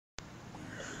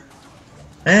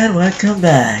And welcome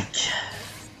back.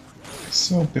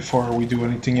 So before we do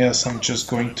anything else, I'm just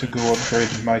going to go upgrade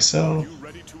myself. You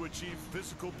ready to achieve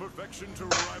physical perfection to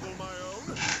rival my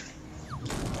own?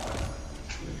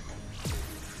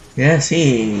 Yes,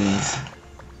 he is.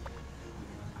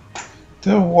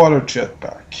 The water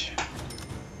jetpack.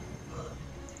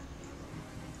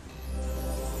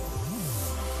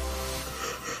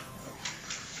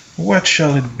 What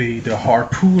shall it be? The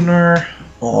harpooner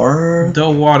Or the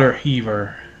water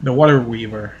heaver? The water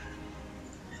weaver.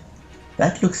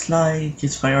 that looks like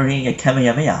he's firing a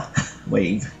Kamehameha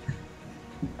wave.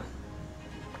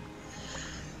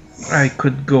 I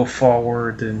could go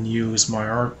forward and use my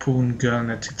harpoon gun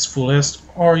at its fullest,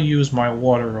 or use my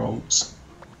water hose.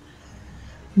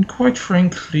 And quite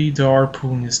frankly, the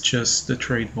harpoon is just the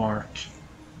trademark.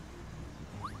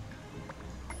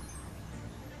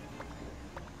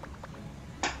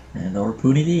 And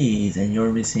opportunities, and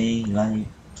you're missing like...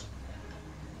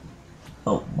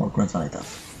 Oh, more grunts on it up.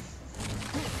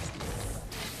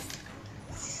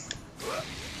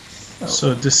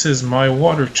 So this is my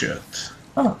water jet.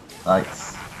 Oh,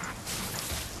 nice.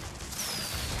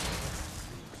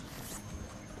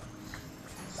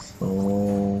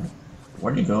 So...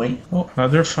 Where are you going? Oh,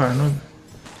 another final.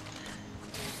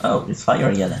 Oh, it's fire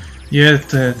again. Yeah,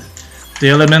 the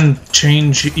element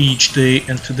change each day,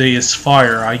 and today is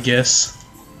fire, I guess.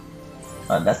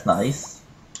 That's nice.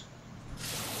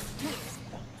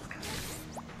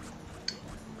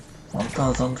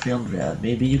 1,300.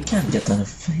 Maybe you can get an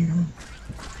fire.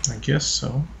 I guess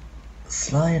so.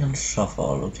 Slide and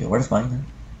shuffle. Okay, where's mine?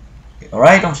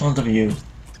 Right in front of you.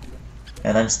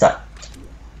 And I'm stuck.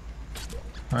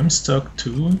 I'm stuck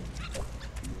too.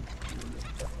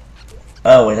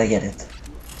 Oh, wait, I get it.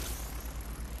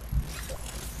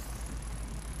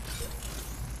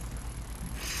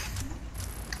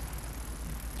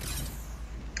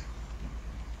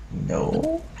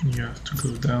 No. You have to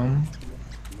go down.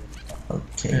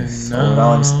 Okay, And so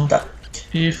now I'm stuck.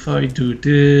 If I do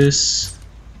this...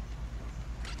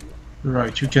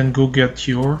 Right, you can go get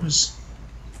yours.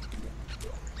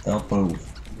 Don't move.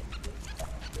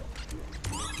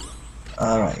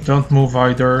 Alright. Don't move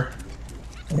either.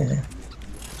 Yeah.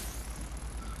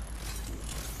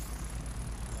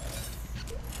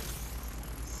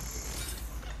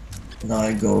 Now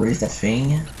I go raise that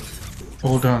thing.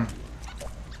 Hold on.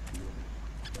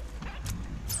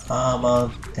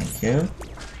 Thank you.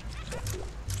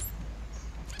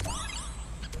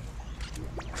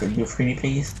 Could you free me,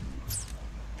 please?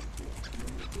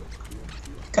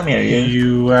 Come here, you.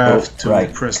 You have Oh, to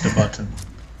right. press the button.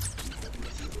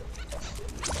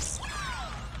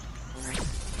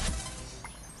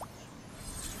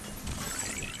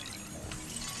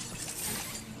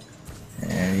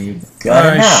 There you got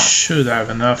I enough. should have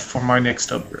enough for my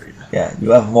next upgrade. Yeah,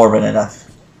 you have more than enough.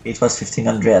 It was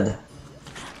 1500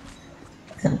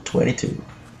 and 22.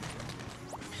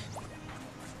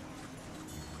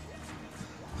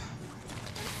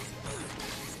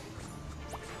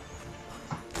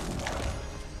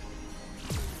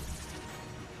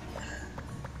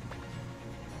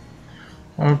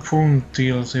 Harpoon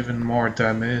deals even more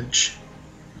damage.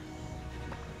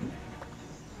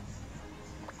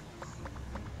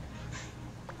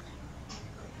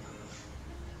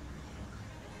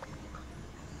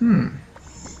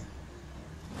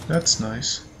 That's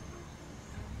nice.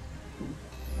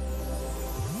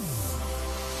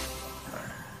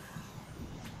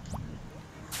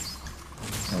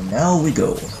 And now we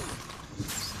go.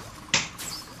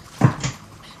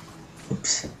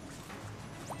 Oops.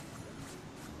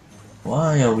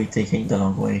 Why are we taking the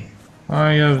long way?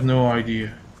 I have no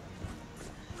idea.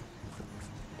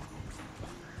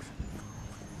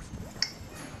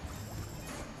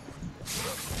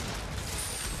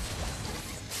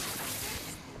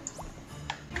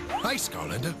 Hey,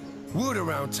 Skylander. Word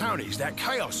around town is that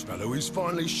Kaos fellow is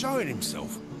finally showing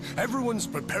himself. Everyone's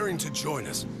preparing to join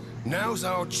us. Now's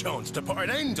our chance to put an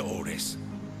end to all this.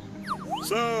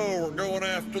 So, we're going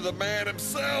after the man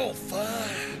himself,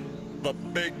 the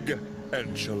big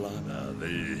enchilada,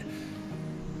 the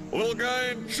little guy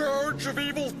in charge of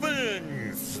evil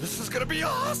things. This is gonna be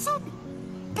awesome!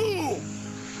 Boom!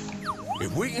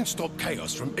 If we can stop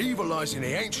Kaos from evilizing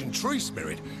the ancient tree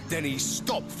spirit, then he's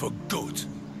stopped for good.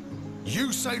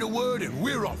 You say the word and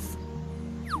we're off.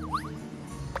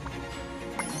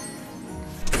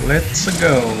 Let's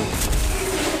go.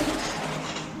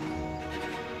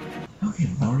 Okay,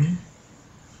 Mario.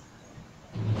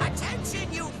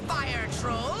 Attention, you fire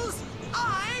trolls!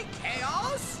 I,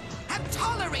 Kaos, have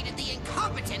tolerated the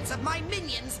incompetence of my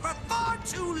minions for far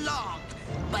too long.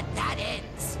 But that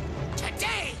ends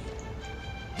today.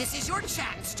 This is your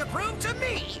chance to prove to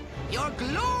me, your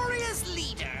glorious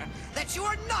leader, that you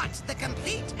are not the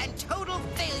complete and total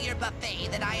failure buffet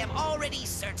that I am already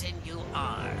certain you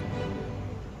are.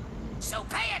 So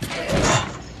pay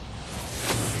attention!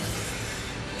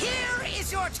 Here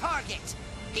is your target,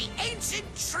 the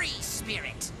ancient tree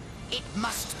spirit. It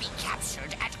must be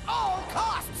captured at all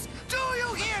costs. Do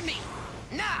you hear me?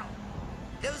 Now,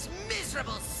 those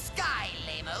miserable sky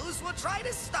lamos will try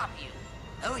to stop you.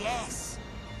 Oh yes.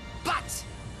 But,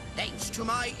 thanks to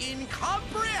my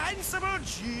incomprehensible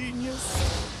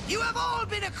genius, you have all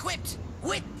been equipped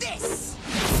with this!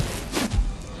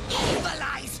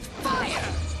 Evilized fire!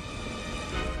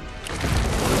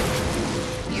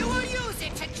 You will use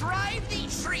it to drive the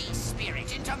tree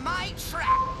spirit into my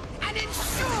trap and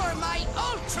ensure my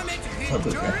ultimate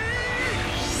victory!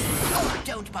 Oh,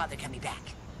 don't bother coming back.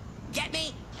 Get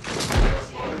me?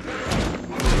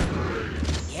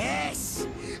 Yes!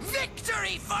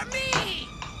 Victory for me!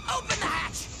 Open the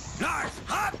hatch! North,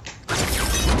 up!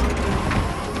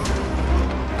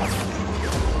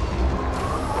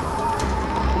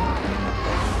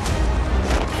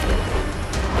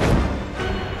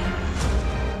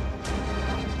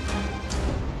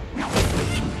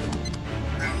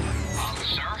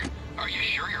 Sir, are you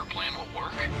sure your plan will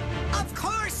work? Of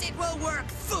course it will work,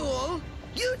 fool!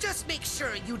 You just make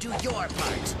sure you do your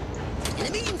part. In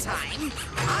the meantime,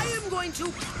 I am going to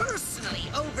personally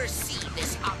oversee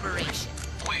this operation.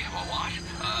 Wait, what?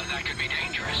 That could be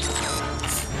dangerous.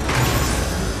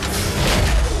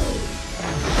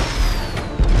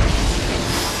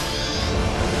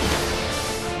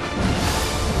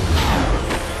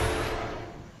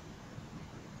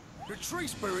 The tree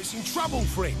spirit's in trouble,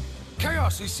 friend.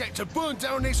 Chaos is set to burn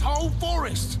down this whole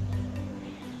forest.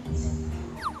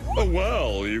 Oh,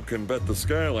 well, you can bet the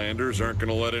Skylanders aren't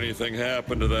gonna let anything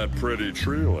happen to that pretty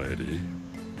tree lady.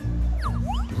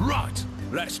 Right,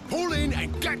 let's pull in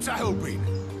and get to helping.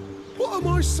 What am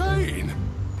I saying?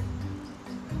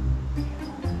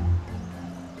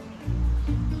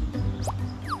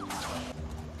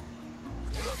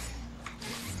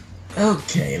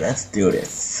 Okay, let's do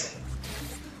this.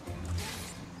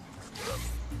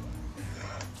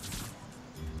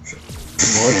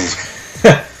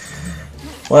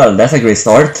 Well, that's a great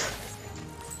start.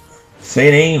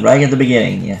 Fading right at the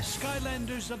beginning.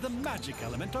 Skylanders of the magic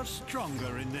element are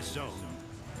stronger in this zone.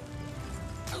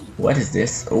 What is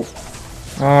this? Oh,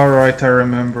 Alright, I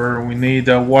remember. We need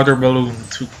a water balloon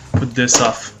to put this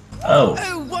off. oh.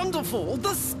 Oh, wonderful! The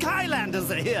Skylanders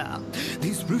are here!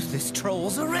 These ruthless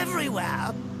trolls are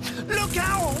everywhere! Look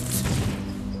out!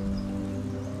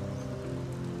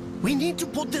 We need to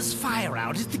put this fire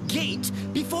out at the gate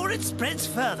before it spreads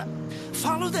further.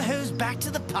 Follow the hose back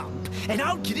to the pump, and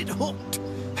I'll get it hooked.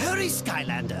 Hurry,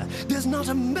 Skylander! There's not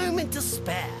a moment to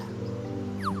spare.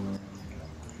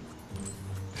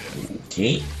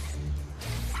 Okay.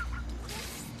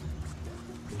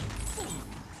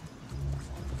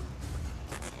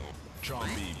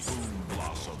 Zombie Boom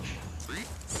Blossom.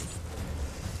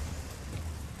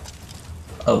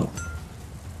 Oh.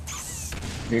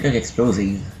 They look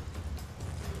explosive.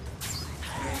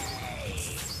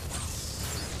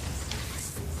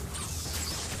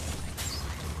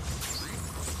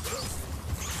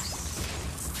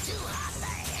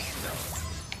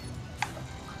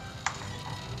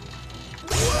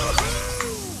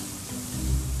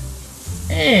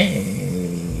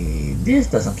 Hey, this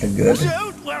doesn't look good.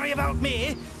 Don't worry about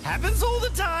me. Happens all the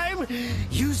time.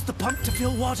 Use the pump to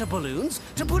fill water balloons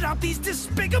to put out these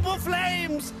despicable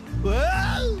flames.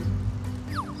 Whoa!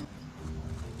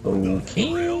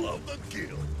 Okay. Of the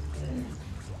guild.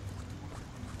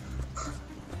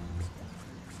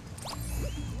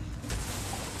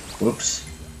 Whoops.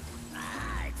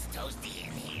 It's toasty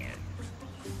in here.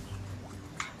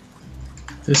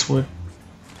 This way.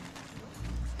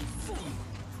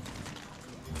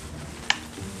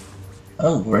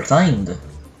 Oh, we're timed.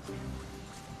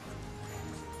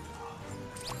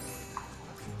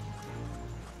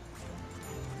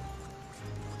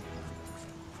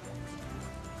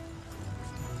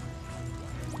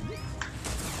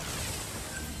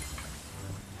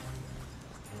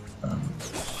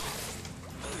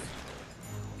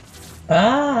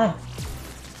 Ah!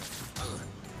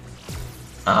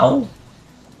 Ow!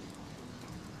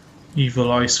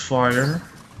 Evil Ice Fire.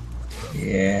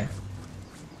 Yeah.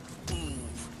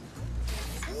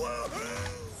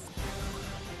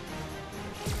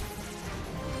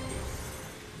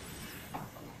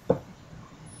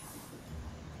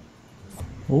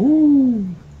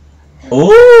 Ooh.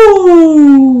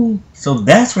 Ooh. So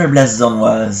that's where Blast Zone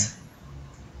was.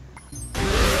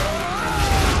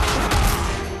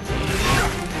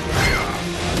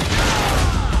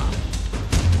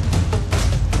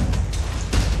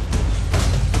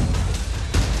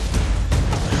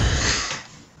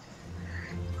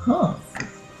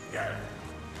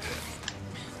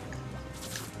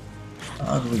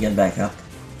 can back up.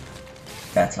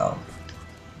 That's all.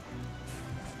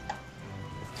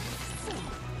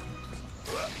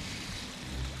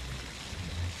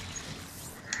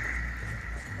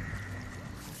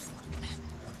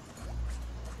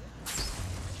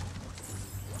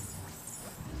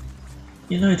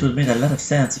 You know, it would make a lot of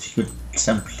sense if you could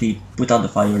simply put out the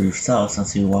fire yourself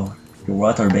since you are your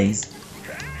water based.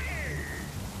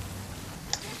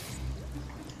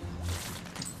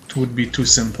 It would be too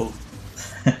simple.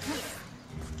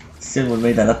 Still would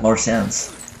make a lot more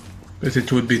sense. But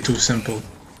it would be too simple.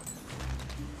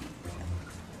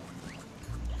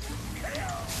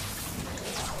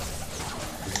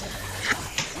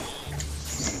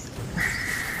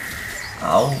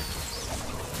 Ow.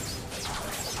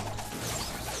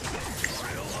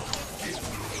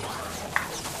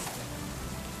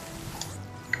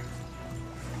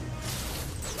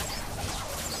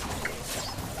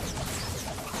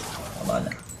 Come on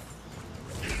now.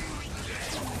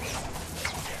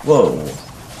 Whoa.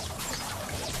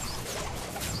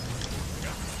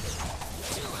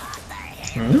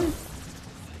 Hmm?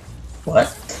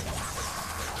 What?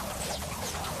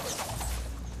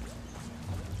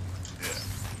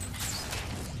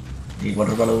 Need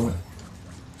water balloon.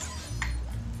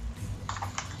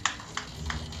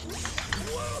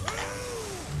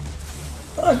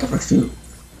 Oh, go for two.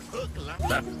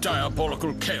 That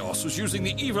diabolical Kaos was using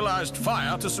the evilized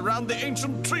fire to surround the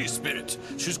ancient tree spirit.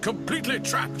 She's completely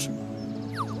trapped.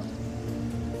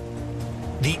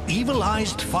 The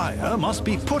evilized fire must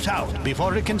be put out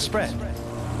before it can spread.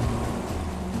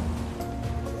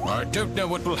 I don't know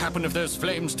what will happen if those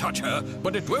flames touch her,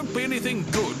 but it won't be anything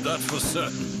good, that's for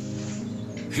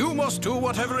certain. You must do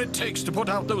whatever it takes to put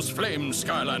out those flames,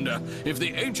 Skylander. If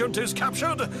the ancient is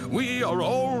captured, we are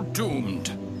all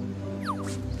doomed.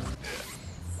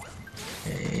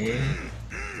 Okay.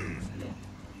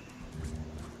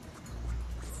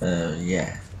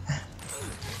 Yeah.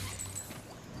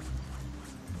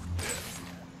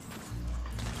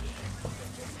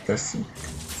 Proceed.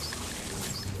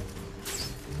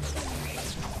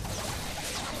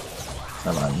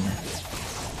 Come on.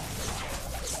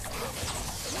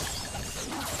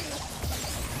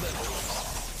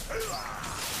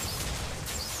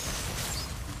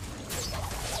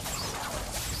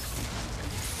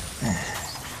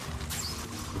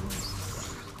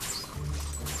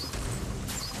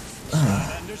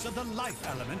 Skylanders of the life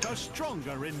element are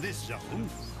stronger in this zone.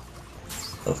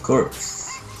 Of course.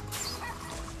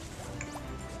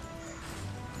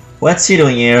 What's he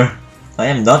doing here? I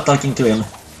am not talking to him. Well,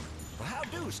 how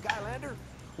do, Skylander?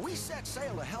 We set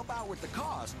sail to help out with the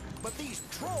cause, but these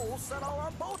trolls set all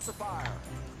our boats afire.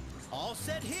 All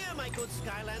set here, my good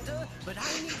Skylander, but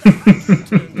I need the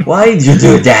pressure turned Why did you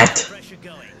do that? pressure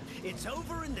going. It's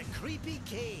over in the creepy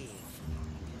cave.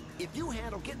 If you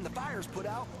handle getting the fires put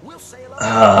out, we'll sail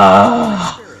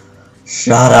up.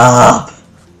 Shut up.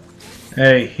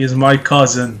 Hey, he's my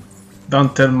cousin.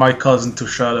 Don't tell my cousin to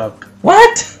shut up.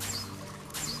 What?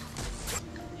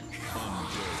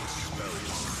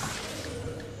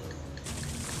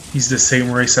 He's the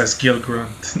same race as Gil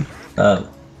Grunt. Oh.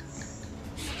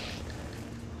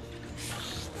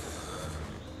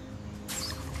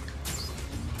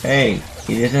 Hey,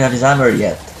 he didn't have his hammer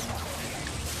yet.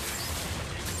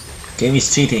 Game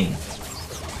is cheating.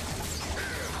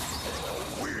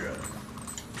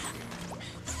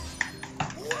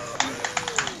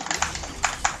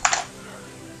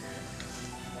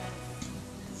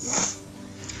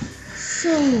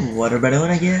 So, water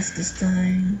balloon I guess this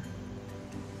time.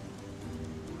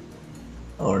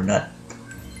 Or not.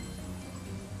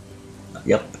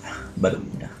 Yep,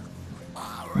 balloon.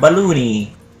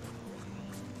 Balloony.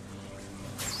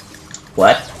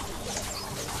 What?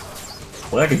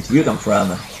 Where did you come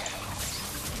from?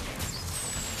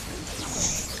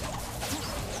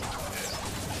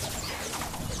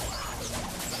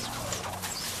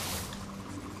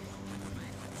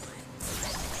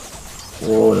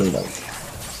 Oh, no.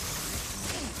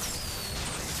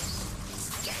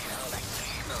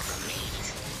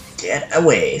 Get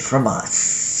away from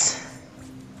us.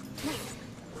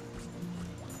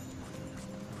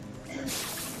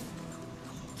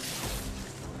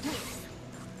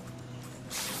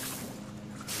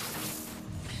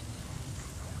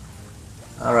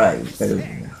 Alright,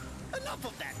 balloon. Enough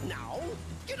of that now.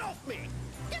 Get off me.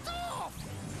 Get off.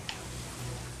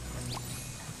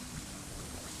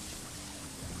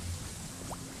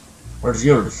 Where's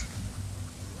yours?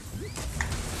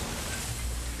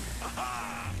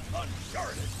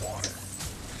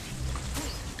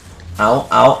 Ow,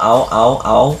 ow, ow, ow,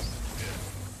 ow.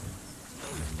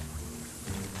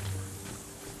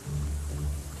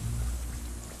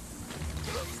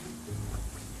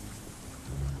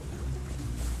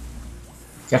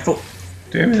 Careful!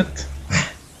 Damn it.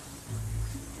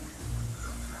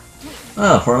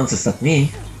 Oh, for once it's not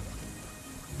me.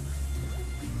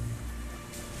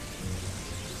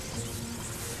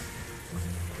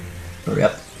 Hurry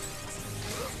up.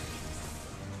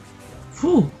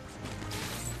 Whew.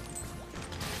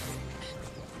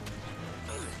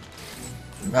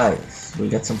 Nice, we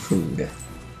got some food.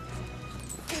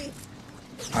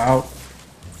 Ow.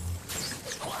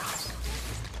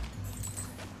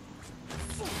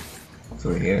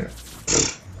 Through here.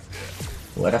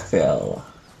 What a fail.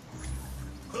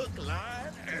 Hook,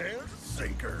 line, and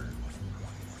sinker.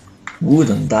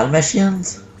 Wooden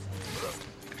Dalmatians?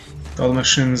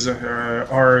 Dalmatians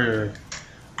are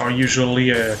usually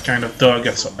a kind of dog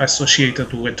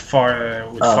associated with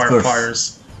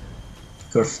firefighters.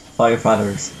 Of course,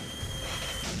 firefighters.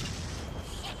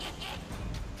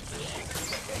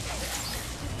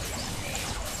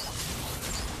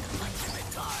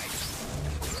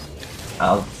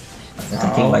 Ow. I'm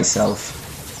attacking myself.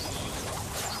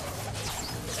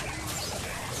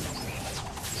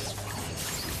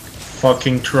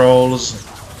 Fucking trolls.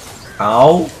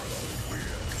 Ow.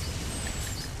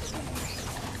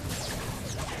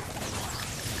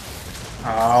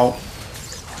 Ow.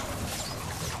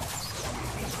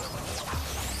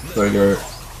 Burger.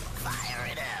 Fire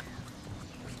it up.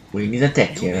 We need a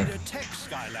tech You here. need a tech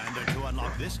Skylander to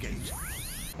unlock this gate.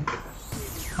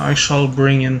 I shall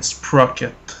bring in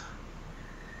Sprocket.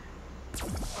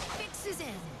 Fix is in.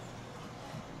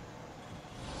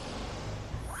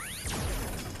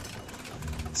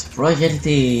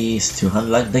 Sprocketities to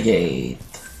unlock the gate.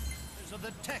 So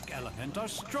the tech element are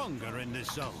stronger in this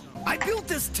zone. I built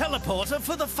this teleporter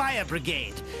for the fire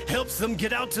brigade. Helps them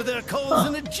get out to their coals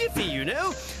in a jiffy, you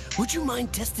know? Would you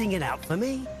mind testing it out for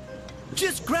me?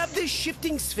 Just grab this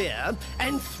shifting sphere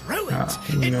and throw it.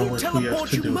 We It know will what we have teleport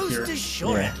to you do most here.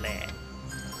 assuredly.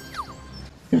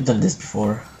 We've done this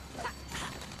before.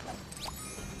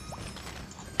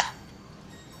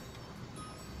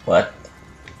 What?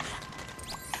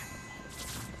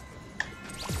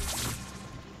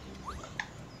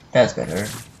 That's better.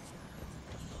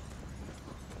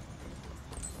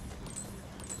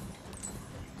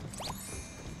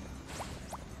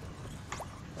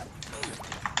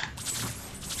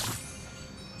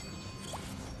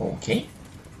 Okay.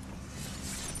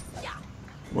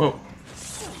 Whoa.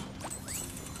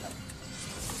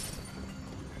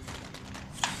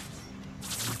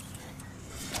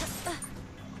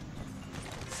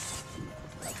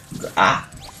 Ah!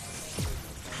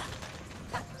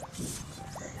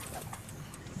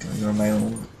 Going on my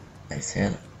own. I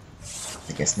said.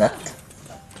 I guess not.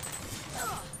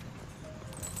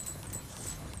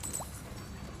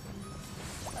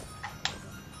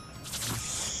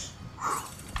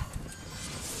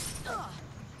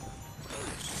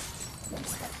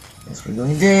 Guess we're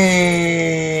doing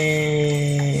this.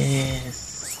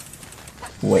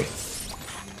 Wait.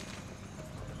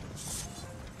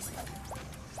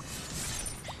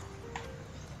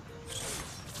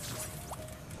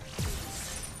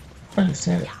 I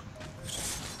understand it.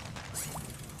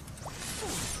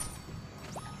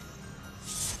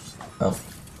 Oh.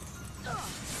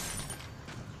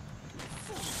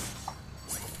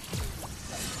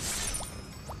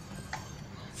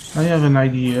 I have an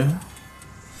idea.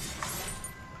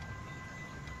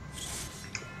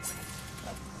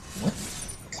 What?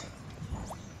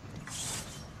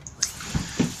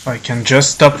 If I can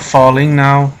just stop falling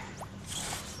now.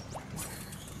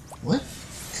 What?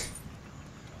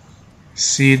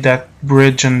 See that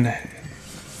bridge and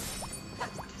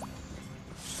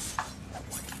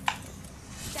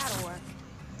That'll work.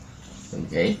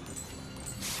 Okay.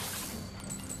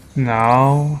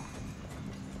 now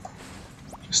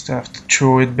just have to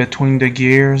throw it between the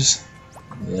gears.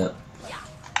 Yeah.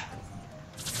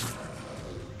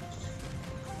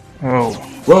 Oh,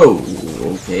 Whoa!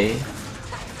 Okay.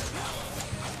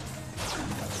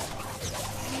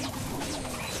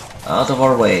 Out of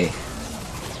our way.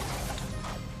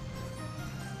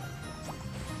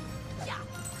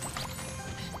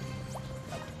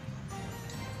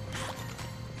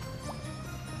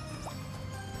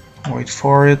 wait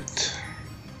for it.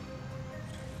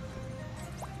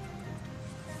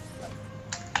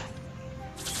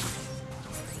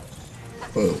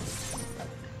 Whoa.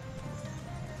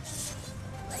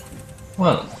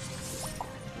 Well,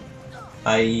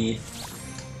 I...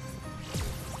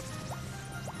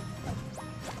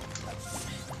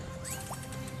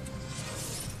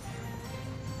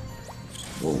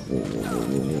 Whoa, whoa, whoa, whoa,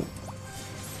 whoa,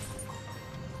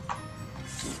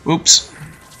 whoa. Oops.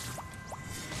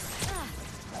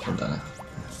 Hold on.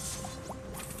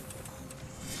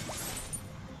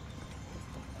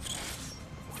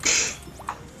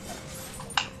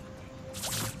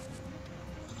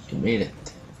 made it.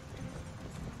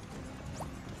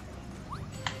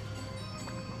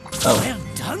 Oh, Well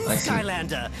done, I see.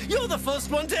 Skylander. You're the first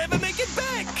one to ever make it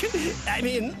back. I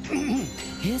mean,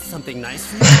 here's something nice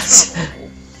for your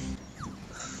trouble.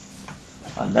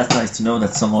 That's nice to know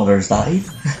that some others died.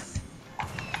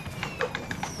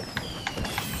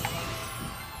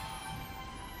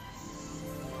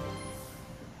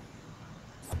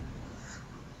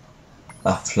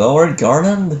 A flower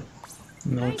garland?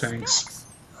 No thanks.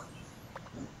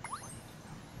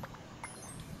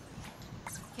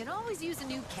 Can always use a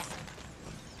new cat.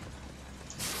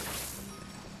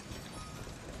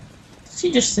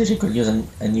 She just said she could use a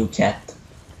new cat.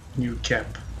 New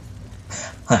cap.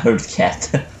 I heard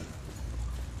cat.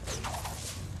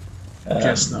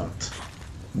 Guess not.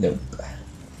 Nope.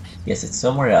 Yes, it's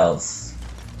somewhere else.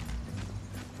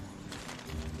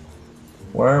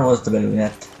 Where was the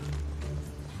balloonette?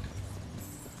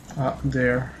 Ah,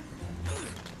 there.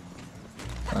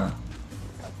 Ah.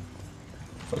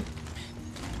 Wait.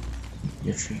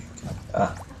 Your tree.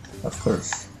 Ah, of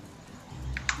course.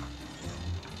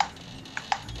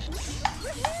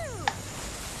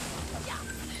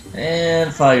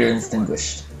 And fire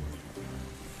extinguished.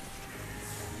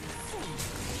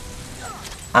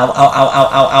 Ow, ow, ow, ow,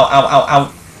 ow, ow, ow, ow, ow.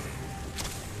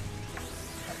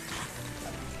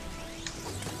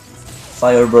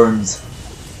 Fire burns.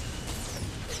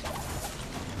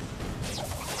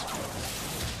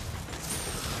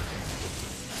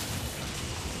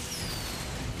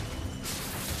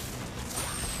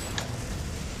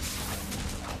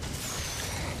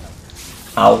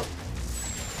 Ow.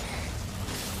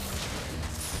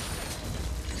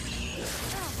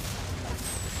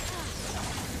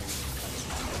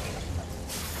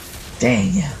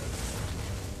 Dang.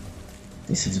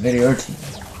 This is very hurting.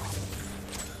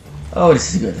 Oh,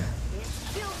 this is good. Building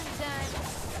time.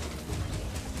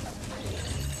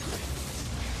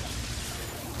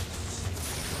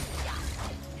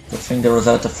 Good thing there was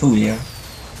a lot of food here.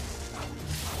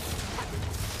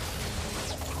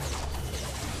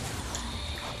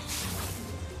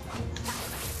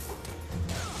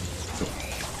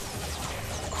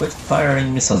 Quit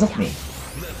firing missiles at me. Just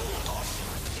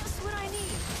what I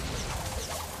need.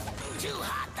 Too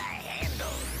hot to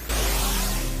handle.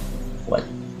 What?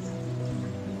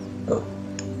 Oh,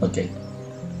 okay.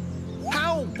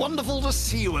 How wonderful to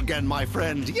see you again, my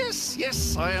friend. Yes,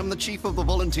 yes, I am the chief of the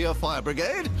Volunteer Fire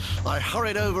Brigade. I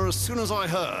hurried over as soon as I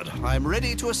heard. I'm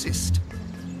ready to assist.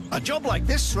 A job like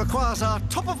this requires a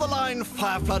top-of-the-line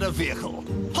fire flooder vehicle.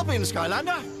 Hop in,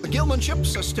 Skylander. The Gilman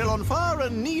ships are still on fire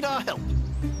and need our help.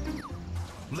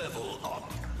 Level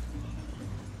up.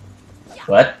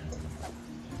 What?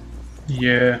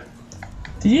 Yeah.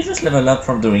 Did you just level up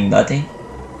from doing nothing?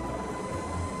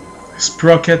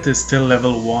 Sprocket is still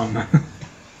level 1.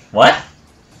 What?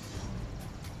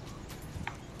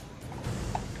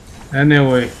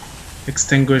 Anyway,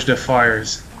 extinguish the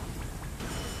fires.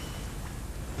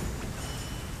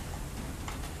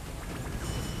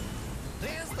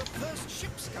 There's the first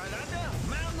ship, Skylander.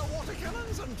 Man the water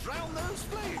cannons and drown those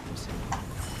flames.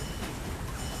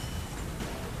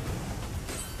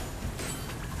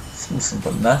 Seems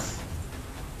simple enough.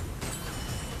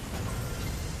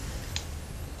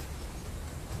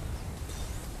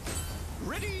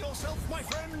 Ready yourself, my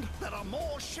friend. There are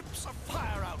more ships of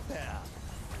fire out there.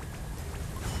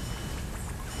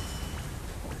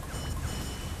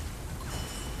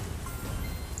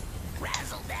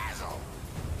 Razzle dazzle.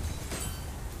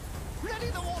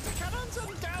 Ready the water cannons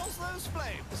and douse those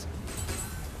flames.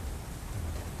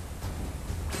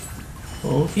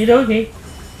 Okie dokie.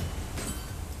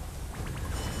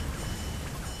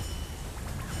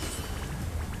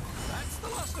 That's the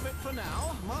last of it for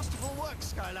now. Masterful work,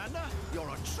 Skylander. You're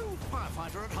a true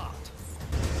firefighter at heart.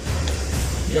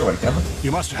 You're welcome.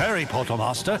 You must hurry,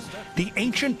 Portalmaster. The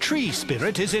ancient tree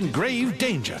spirit is in grave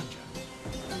danger.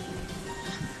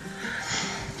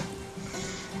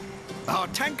 Our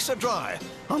tanks are dry.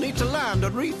 I'll need to land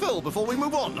and refill before we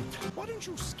move on. Why don't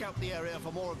you scout the area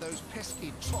for more of those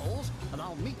pesky trolls, and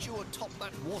I'll meet you atop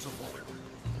that waterfall.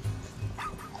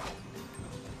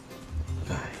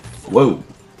 Whoa.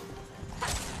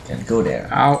 Can't go there.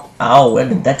 Ow. Ow, where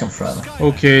did that come from?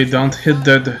 Okay, don't hit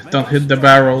the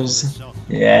barrels.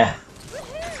 Yeah.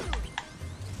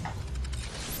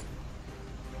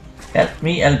 Help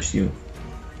me help you.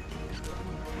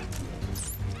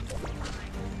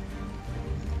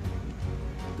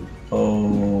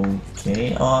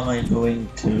 Okay, how am I going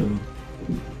to...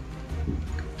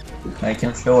 I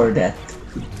can floor that.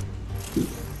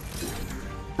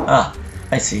 Ah,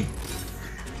 I see.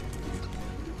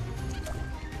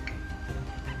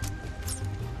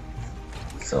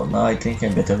 So now I think I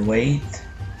better wait.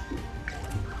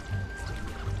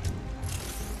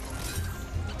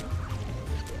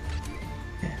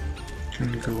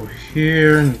 Can go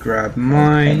here and grab And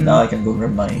mine. now I can go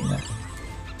grab mine.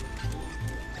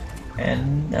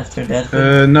 And after that...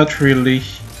 Not really.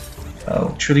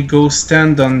 Oh. Actually go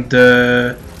stand on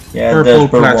the Yeah, purple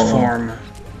purple platform. one.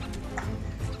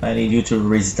 I need you to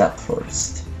raise it up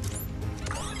first.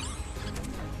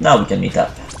 Now we can meet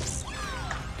up.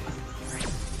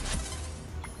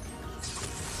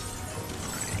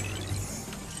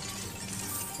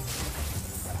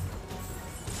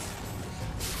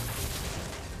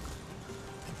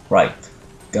 Right,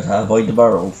 gotta avoid the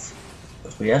barrels,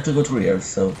 but we have to go through here,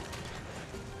 so...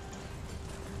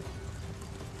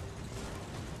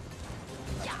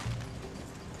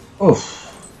 Oof.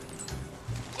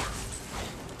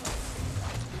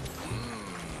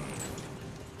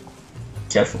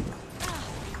 Careful.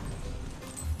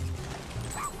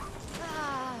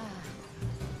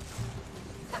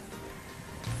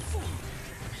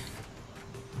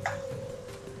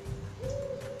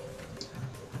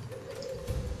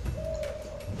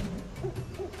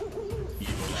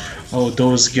 Oh,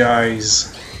 those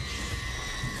guys.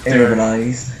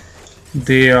 Organized.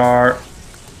 They are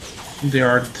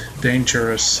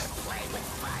dangerous.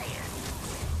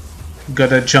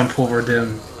 Gotta jump over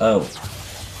them. Oh.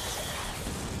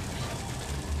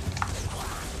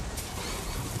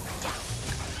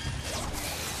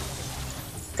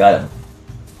 Got him.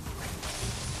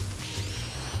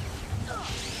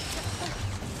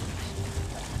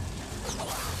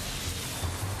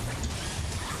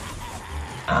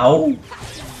 Ow.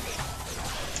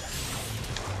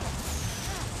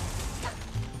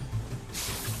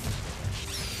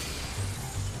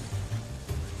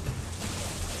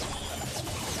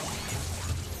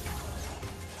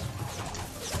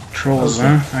 Trolls, Okay.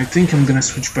 huh? I think I'm gonna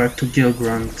switch back to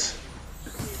Gilgrunt.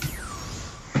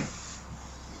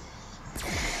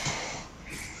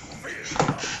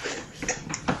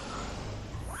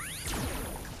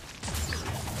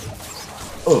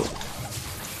 Oh.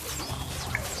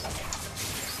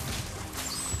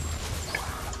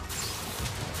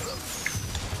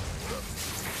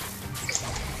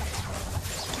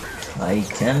 I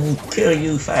can kill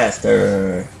you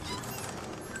faster.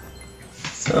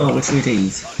 So, which way it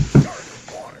is?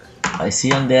 I see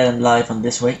undead and life on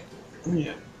this way.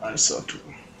 Yeah, I saw too.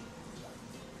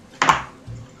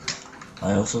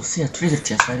 I also see a treasure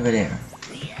chest right over there.